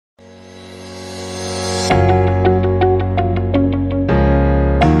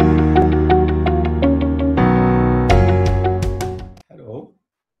Hello.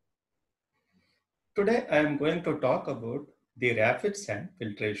 Today I am going to talk about the rapid sand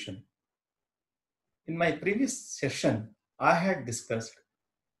filtration. In my previous session, I had discussed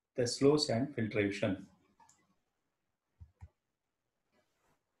the slow sand filtration.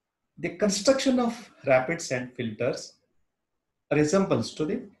 The construction of rapid sand filters resembles to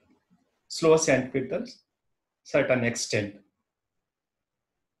the slow sand filters certain extent.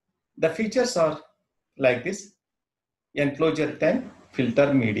 The features are like this: enclosure tank,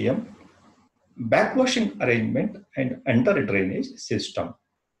 filter medium, backwashing arrangement, and under drainage system.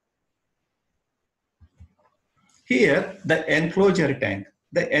 Here, the enclosure tank.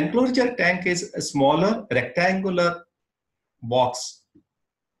 The enclosure tank is a smaller rectangular box.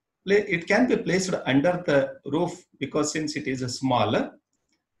 It can be placed under the roof because since it is a smaller,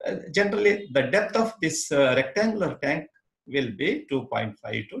 generally the depth of this rectangular tank will be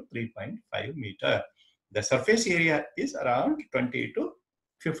 2.5 to 3.5 meter. The surface area is around 20 to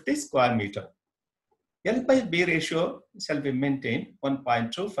 50 square meter. L by B ratio shall be maintained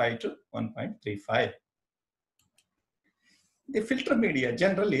 1.25 to 1.35. The filter media,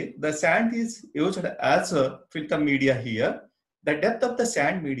 generally the sand is used as a filter media here. The depth of the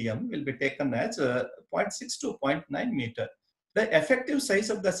sand medium will be taken as 0.6 to 0.9 meter. The effective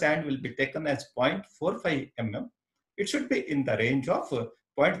size of the sand will be taken as 0.45 mm. It should be in the range of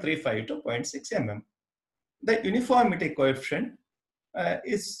 0.35 to 0.6 mm. The uniformity coefficient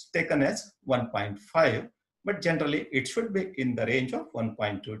is taken as 1.5, but generally it should be in the range of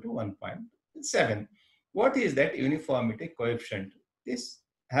 1.2 to 1.7. What is that uniformity coefficient? This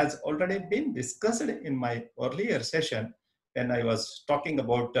has already been discussed in my earlier session when I was talking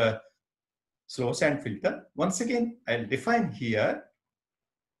about slow sand filter. Once again, I'll define here.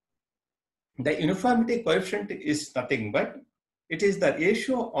 The uniformity coefficient is nothing but it is the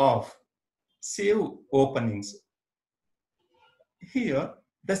ratio of sieve openings. Here,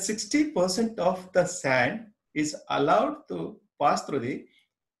 the 60% of the sand is allowed to pass through the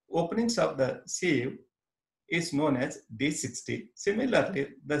openings of the sieve is known as D60. Similarly,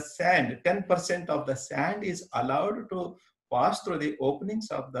 the sand, 10% of the sand is allowed to pass through the openings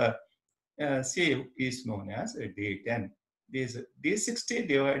of the sieve is known as D10. This D60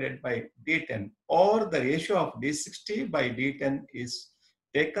 divided by D10 or the ratio of D60 by D10 is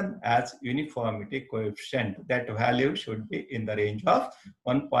taken as uniformity coefficient. That value should be in the range of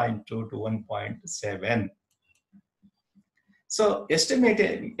 1.2 to 1.7. So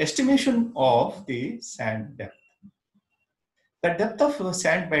estimation of the sand depth. The depth of a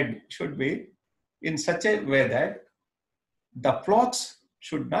sand bed should be in such a way that the flocks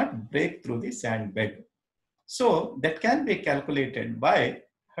should not break through the sand bed. So that can be calculated by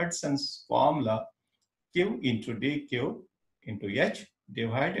Hudson's formula Q into dQ into H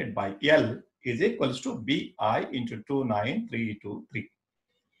divided by L is equals to BI into 29323.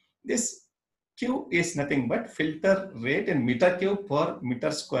 This Q is nothing but filter rate in meter cube per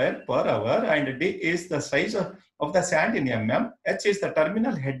meter square per hour, and D is the size of the sand in mm, H is the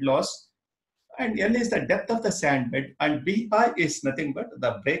terminal head loss, and L is the depth of the sand bed, and BI is nothing but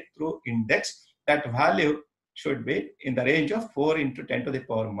the breakthrough index. That value should be in the range of 4 into 10 to the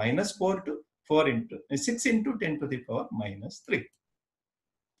power minus 4 to 6 into 10 to the power minus 3.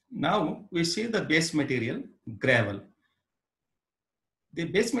 Now we see the base material gravel. The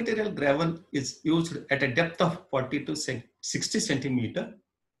base material gravel is used at a depth of 40 to 60 centimeter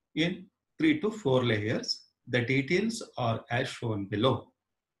in 3 to 4 layers. The details are as shown below.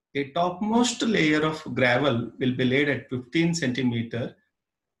 The topmost layer of gravel will be laid at 15 centimeter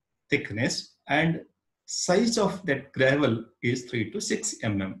thickness and size of that gravel is 3 to 6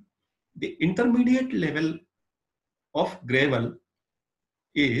 mm. The intermediate level of gravel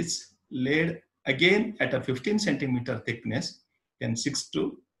is laid again at a 15 centimeter thickness and 6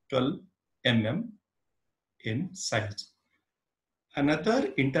 to 12 mm in size.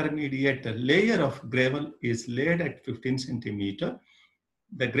 Another intermediate layer of gravel is laid at 15 centimeter.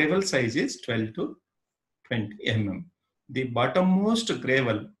 The gravel size is 12 to 20 mm. The bottommost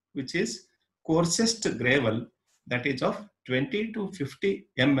gravel, which is coarsest gravel, that is of 20 to 50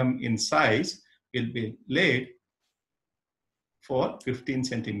 mm in size, will be laid for 15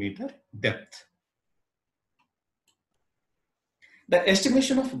 centimeter depth. The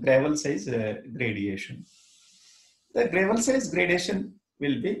estimation of gravel size gradation. The gravel size gradation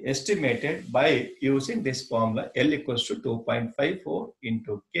will be estimated by using this formula L equals to 2.54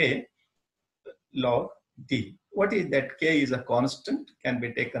 into K log D. What is that? K is a constant, can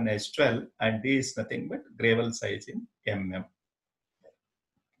be taken as 12, and D is nothing but gravel size in mm.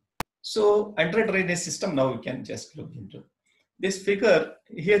 So under drainage system, now we can just look into this figure.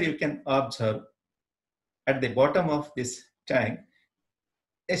 Here you can observe at the bottom of this tank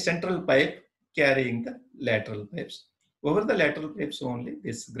a central pipe carrying the lateral pipes. Over the lateral pipes only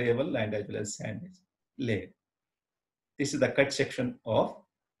this gravel and as well as sand is laid. This is the cut section of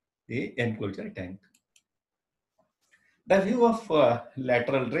the enclosure tank. The view of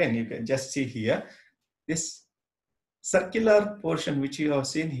lateral drain, you can just see here. This circular portion which you have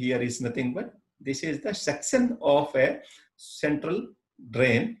seen here is nothing but this is the section of a central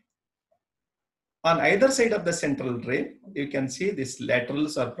drain. On either side of the central drain, you can see these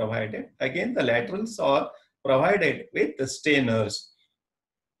laterals are provided. Again, the laterals are provided with the stainers.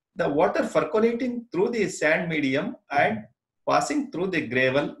 The water percolating through the sand medium and passing through the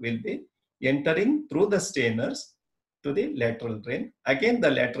gravel will be entering through the stainers to the lateral drain. Again,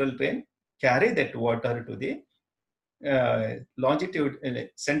 the lateral drain carry that water to the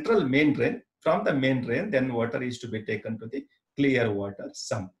central main drain. From the main drain, then water is to be taken to the clear water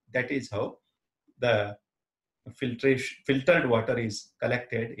sump. That is how the filtered water is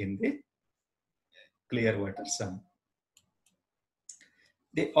collected in the clear water sump.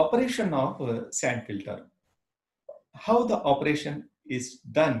 The operation of sand filter. How the operation is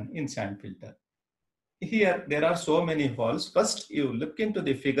done in sand filter. Here there are so many valves. First you look into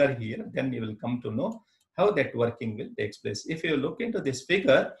the figure here, then you will come to know how that working will take place. If you look into this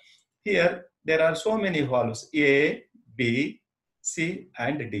figure, here there are so many valves A, B, C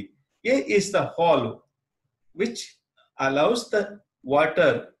and D. A is the valve which allows the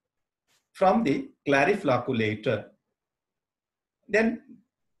water from the clarifilator. Then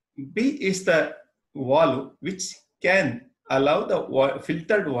B is the valve which can allow the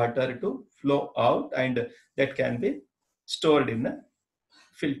filtered water to flow out and that can be stored in a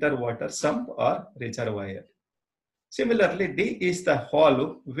filter water sump or reservoir. Similarly, D is the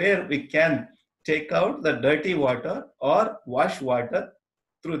valve where we can take out the dirty water or wash water.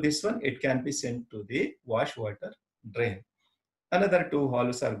 Through this one, it can be sent to the wash water drain. Another two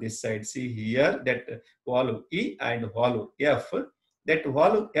valves are this side. See here that valve E and valve F. That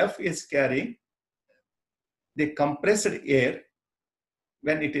valve F is carrying the compressed air.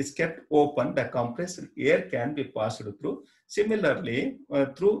 When it is kept open, the compressed air can be passed through. Similarly,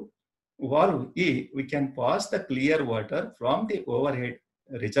 through valve E, we can pass the clear water from the overhead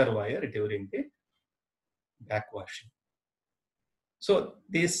reservoir during the backwashing. So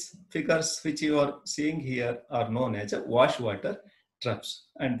these figures which you are seeing here are known as wash water troughs,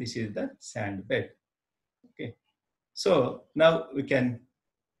 and this is the sand bed. Okay, so now we can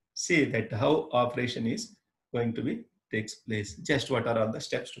see that how operation is going to be takes place. Just what are all the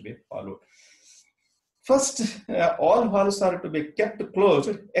steps to be followed. First, all valves are to be kept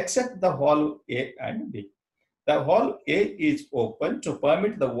closed except the valve A and B. The valve A is open to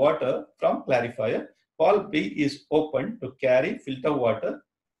permit the water from clarifier. Valve B is open to carry filter water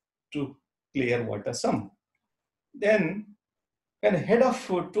to clear water sump. Then, when head of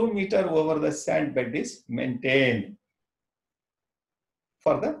 2 meters over the sand bed is maintained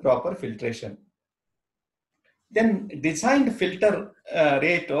for the proper filtration. Then designed filter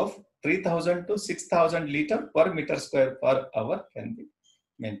rate of 3000 to 6000 liter per meter square per hour can be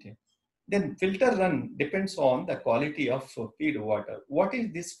maintained. Then filter run depends on the quality of feed water. What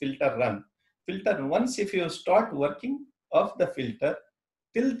is this filter run? Filter, once if you start working of the filter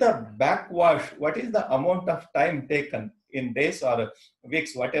till the backwash, what is the amount of time taken in days or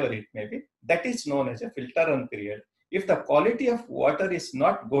weeks, whatever it may be, that is known as a filter run period. If the quality of water is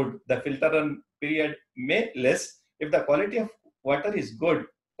not good, the filter run period may less. If the quality of water is good,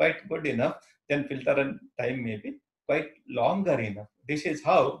 quite good enough, then filter run time may be quite longer enough. This is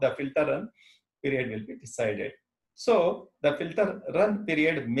how the filter run period will be decided. So the filter run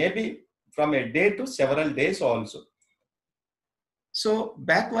period may be from a day to several days also. So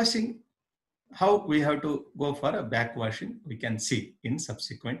backwashing, how we have to go for a backwashing, we can see in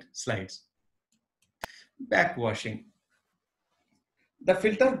subsequent slides. Backwashing. The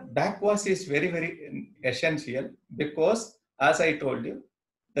filter backwash is very, very essential because, as I told you,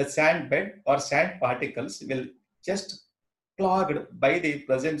 the sand bed or sand particles will just clogged by the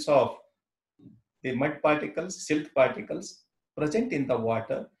presence of the mud particles, silt particles present in the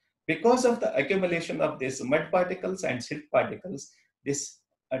water. Because of the accumulation of these mud particles and silt particles, this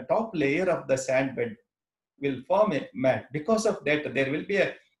top layer of the sand bed will form a mat. Because of that, there will be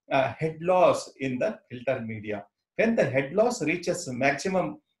a head loss in the filter media. When the head loss reaches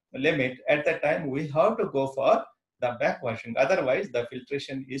maximum limit, at that time we have to go for the backwashing. Otherwise, the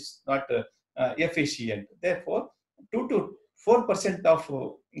filtration is not efficient. Therefore, 2 to 4% of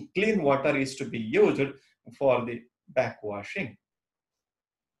clean water is to be used for the backwashing.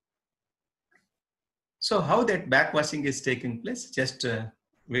 So how that backwashing is taking place, just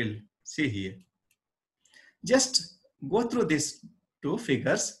we'll see here. Just go through these two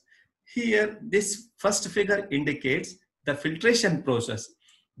figures. Here, this first figure indicates the filtration process.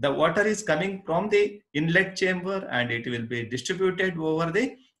 The water is coming from the inlet chamber and it will be distributed over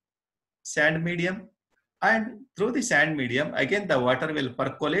the sand medium. And through the sand medium, again the water will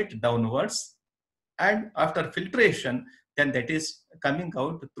percolate downwards. And after filtration, then that is coming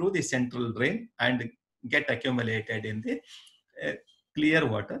out through the central drain and get accumulated in the clear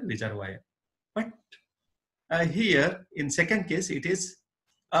water reservoir. But here, in second case, it is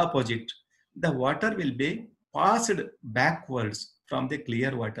opposite. The water will be passed backwards from the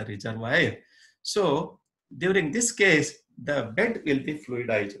clear water reservoir. So, during this case, the bed will be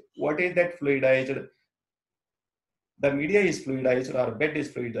fluidized. What is that fluidized? The media is fluidized or bed is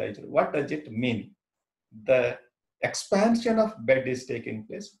fluidized. What does it mean? The expansion of bed is taking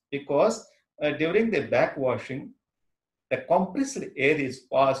place because during the backwashing, the compressed air is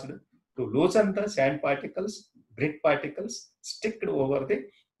passed to loosen the sand particles, grit particles, sticked over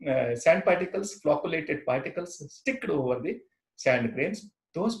the sand particles, flocculated particles, sticked over the sand grains.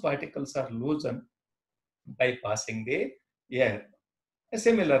 Those particles are loosened by passing the air.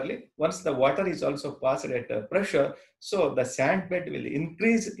 Similarly, once the water is also passed at pressure, so the sand bed will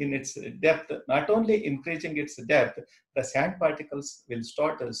increase in its depth. Not only increasing its depth, the sand particles will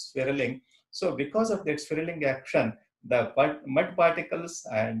start swirling. So because of that swirling action, the mud particles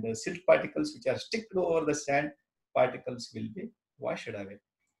and silt particles which are sticked over the sand particles will be washed away.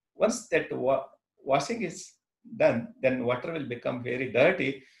 Once that washing is done, then water will become very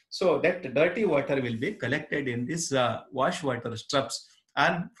dirty. So that dirty water will be collected in this wash water struts,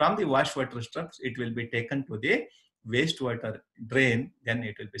 and from the wash water struts, it will be taken to the wastewater drain. Then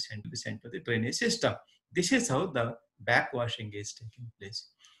it will be sent to the drainage system. This is how the backwashing is taking place.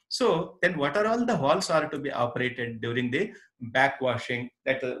 So then what are all the halls are to be operated during the backwashing?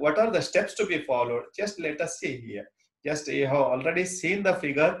 What are the steps to be followed? Just let us see here. Just you have already seen the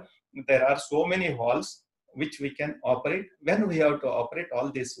figure. There are so many halls which we can operate. When we have to operate all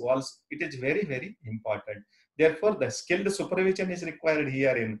these walls, it is very, very important. Therefore, the skilled supervision is required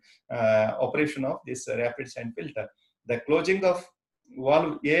here in operation of this rapid sand filter. The closing of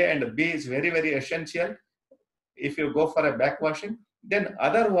valve A and B is very, very essential. If you go for a backwashing, then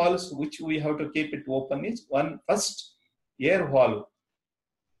other valves which we have to keep it open is first air valve.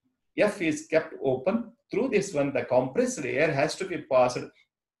 F is kept open. Through this one, the compressed air has to be passed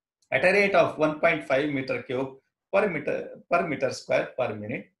at a rate of 1.5 meter cube per meter square per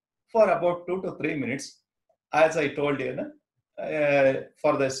minute for about 2 to 3 minutes. As I told you,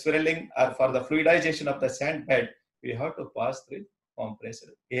 for the swirling or for the fluidization of the sand bed, we have to pass through compressed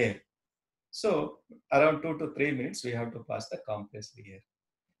air. So around 2 to 3 minutes, we have to pass the compressed air.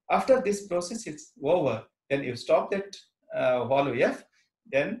 After this process is over, then you stop that valve F,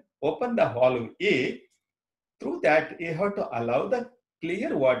 then open the valve E. Through that, you have to allow the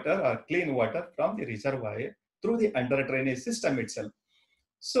clear water or clean water from the reservoir through the under drainage system itself.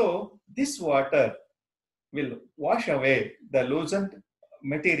 So this water will wash away the loosened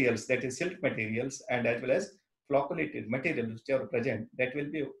materials, that is silt materials, and as well as flocculated materials which are present, that will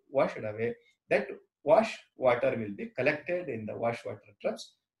be washed away. That wash water will be collected in the wash water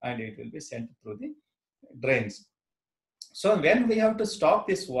troughs and it will be sent through the drains. So when we have to stop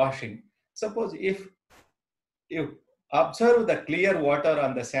this washing, suppose if you observe the clear water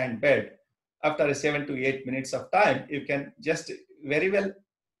on the sand bed, after 7 to 8 minutes of time, you can just very well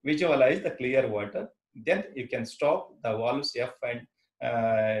visualize the clear water. Then you can stop the valves F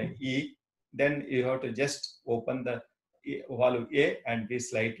and E. Then you have to just open the valve A and B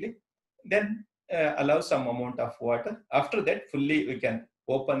slightly. Then allow some amount of water. After that, fully you can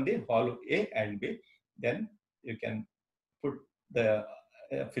open the valve A and B. Then you can put the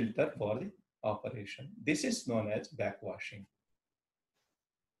filter for the operation. This is known as backwashing.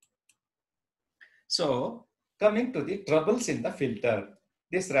 So coming to the troubles in the filter,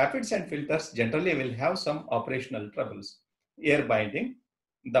 these rapid sand filters generally will have some operational troubles: air binding,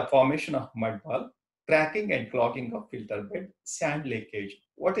 the formation of mud ball, cracking and clogging of filter bed, sand leakage.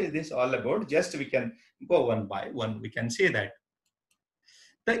 What is this all about? Just we can go one by one. We can see that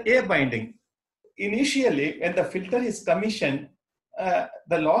the air binding. Initially, when the filter is commissioned,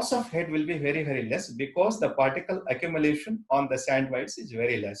 the loss of head will be very, very less because the particle accumulation on the sand whites is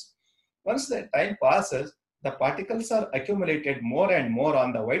very less. Once the time passes, the particles are accumulated more and more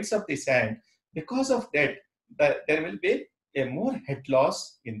on the whites of the sand. Because of that, there will be a more head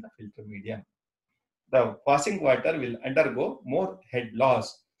loss in the filter medium. The passing water will undergo more head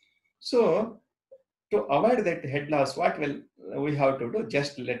loss. So, to avoid that head loss, what will we have to do?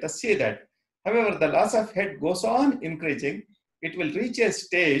 Just let us see that However, the loss of head goes on increasing. It will reach a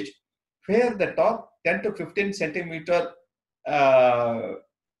stage where the top 10 to 15 centimeter uh,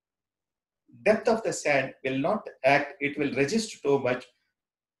 depth of the sand will not act, it will resist too much,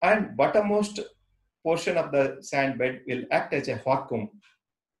 and bottommost portion of the sand bed will act as a vacuum.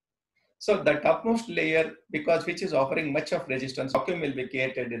 So the topmost layer, because which is offering much of resistance, vacuum will be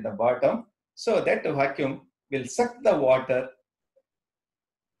created in the bottom. So that vacuum will suck the water.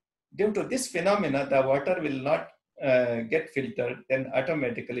 Due to this phenomena, the water will not get filtered, then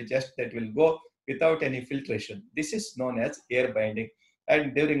automatically just that will go without any filtration. This is known as air binding.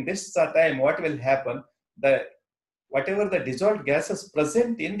 And during this time, what will happen? The whatever the dissolved gases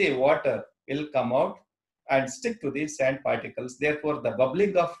present in the water will come out and stick to the sand particles. Therefore, the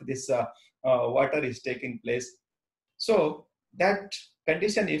bubbling of this water is taking place. So that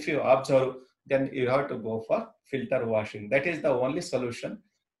condition, if you observe, then you have to go for filter washing. That is the only solution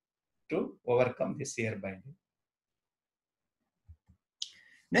to overcome this air binding.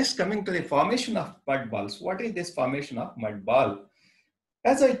 Next, coming to the formation of mud balls. What is this formation of mud ball?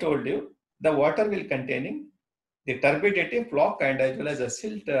 As I told you, the water will containing the turbidity, flock, and as well as a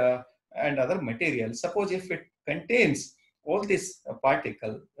silt and other materials. Suppose if it contains all these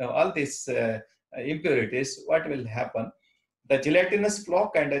particles, all these impurities, what will happen? The gelatinous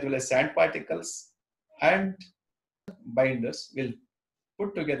flock and as well as sand particles and binders will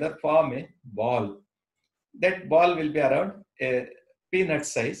put together, form a ball. That ball will be around a peanut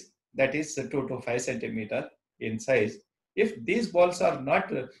size, that is 2 to 5 centimeter in size. If these balls are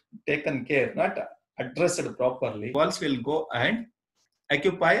not taken care, not addressed properly, balls will go and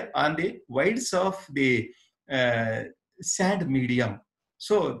occupy on the wides of the uh, sand medium.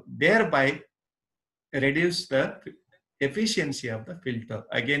 So thereby reduce the efficiency of the filter.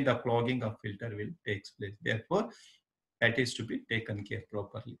 Again, the clogging of filter will take place. Therefore, that is to be taken care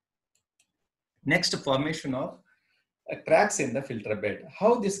properly. Next, formation of cracks in the filter bed.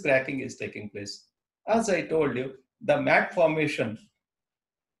 How this cracking is taking place? As I told you, the mat formation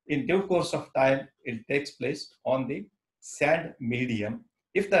in due course of time, it takes place on the sand medium.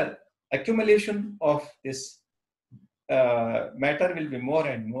 If the accumulation of this matter will be more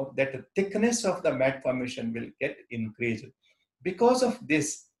and more, that the thickness of the mat formation will get increased. Because of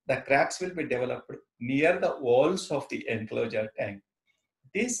this, the cracks will be developed near the walls of the enclosure tank.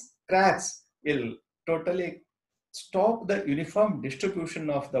 These cracks will totally stop the uniform distribution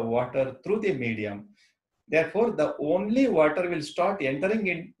of the water through the medium. Therefore, the only water will start entering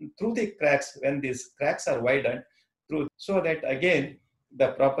in through the cracks when these cracks are widened through, so that again the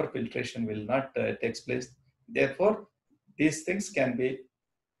proper filtration will not take place. Therefore, these things can be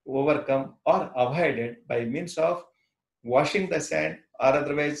overcome or avoided by means of washing the sand, or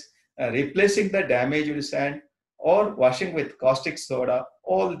otherwise replacing the damaged sand, or washing with caustic soda.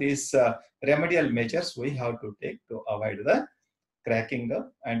 All these remedial measures we have to take to avoid the cracking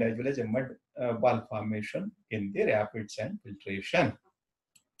up and as well as a mud ball formation in the rapid sand filtration.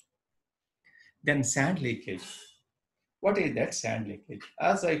 Then sand leakage. What is that sand leakage?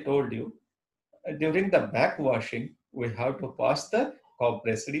 As I told you, during the backwashing, we have to pass the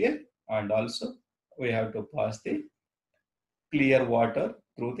compressed air, and also we have to pass the clear water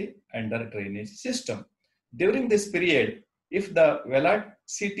through the under drainage system. During this period, if the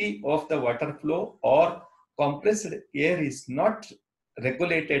velocity of the water flow or compressed air is not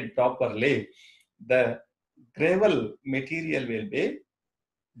regulated properly, the gravel material will be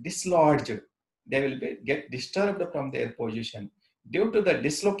dislodged. They will get disturbed from their position. Due to the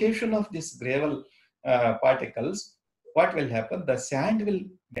dislocation of this gravel particles, what will happen? The sand will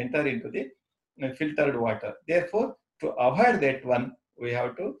enter into the filtered water. Therefore, to avoid that one, we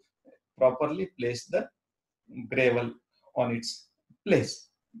have to properly place the gravel on its place.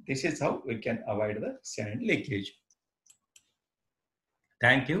 This is how we can avoid the sand leakage.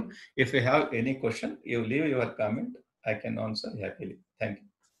 Thank you. If you have any question, you leave your comment. I can answer happily. Thank you.